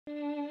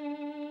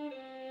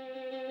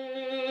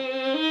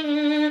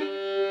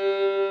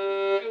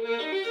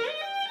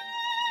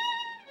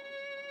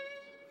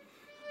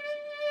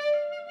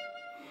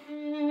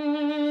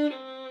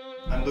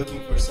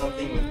looking for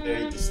something with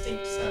very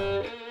distinct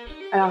sound.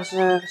 Alors, je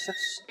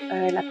recherche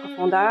la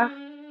profondeur,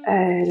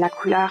 la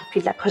couleur,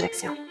 puis de la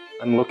projection.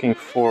 I'm looking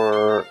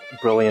for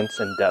brilliance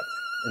and depth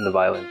in the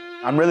violin.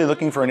 I'm really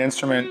looking for an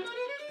instrument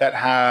that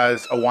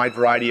has a wide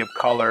variety of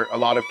color, a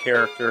lot of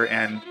character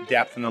and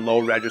depth in the low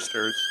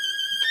registers.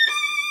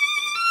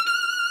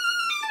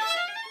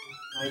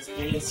 My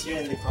experience here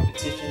in the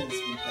competition has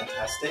been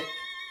fantastic.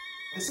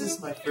 This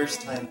is my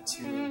first time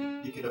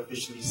to, you could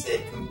officially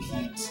say,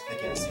 compete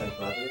against my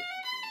brother.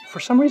 For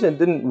some reason, it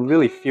didn't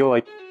really feel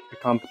like a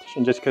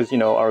competition just because,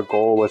 our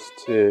goal was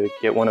to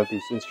get one of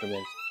these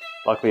instruments.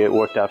 Luckily, it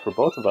worked out for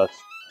both of us.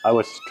 I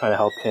was trying to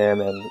help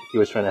him and he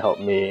was trying to help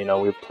me.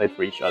 We played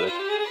for each other.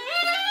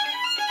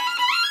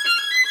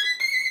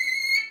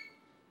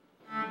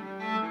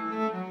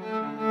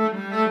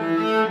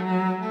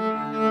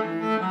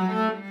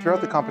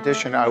 Throughout the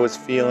competition, I was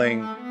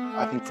feeling,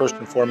 I think first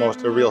and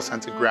foremost, a real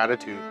sense of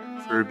gratitude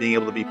for being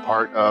able to be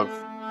part of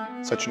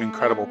such an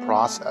incredible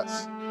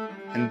process.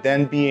 And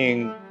then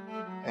being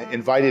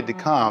invited to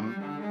come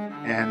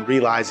and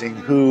realizing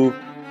who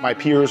my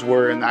peers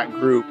were in that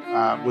group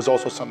was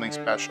also something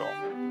special.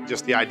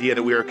 Just the idea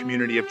that we were a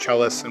community of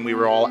cellists and we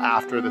were all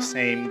after the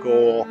same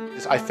goal.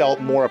 I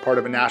felt more a part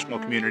of a national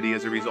community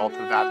as a result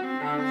of that.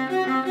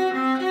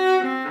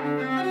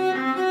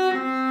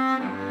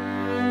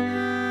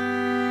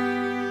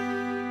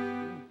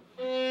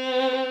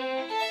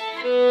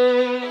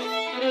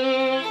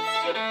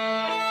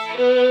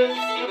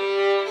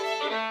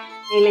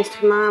 Et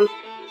l'instrument,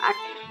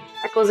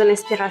 à cause de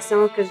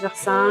l'inspiration que je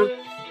ressens,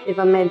 il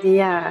va m'aider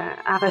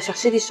à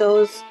rechercher des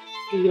choses,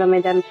 puis il va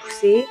m'aider à me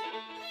pousser,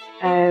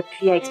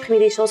 puis à exprimer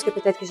des choses que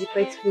peut-être que j'ai pas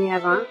exprimées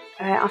avant.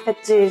 En fait,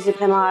 j'ai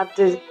vraiment hâte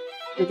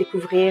de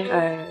découvrir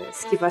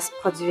ce qui va se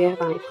produire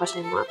dans les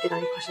prochains mois et dans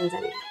les prochaines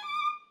années.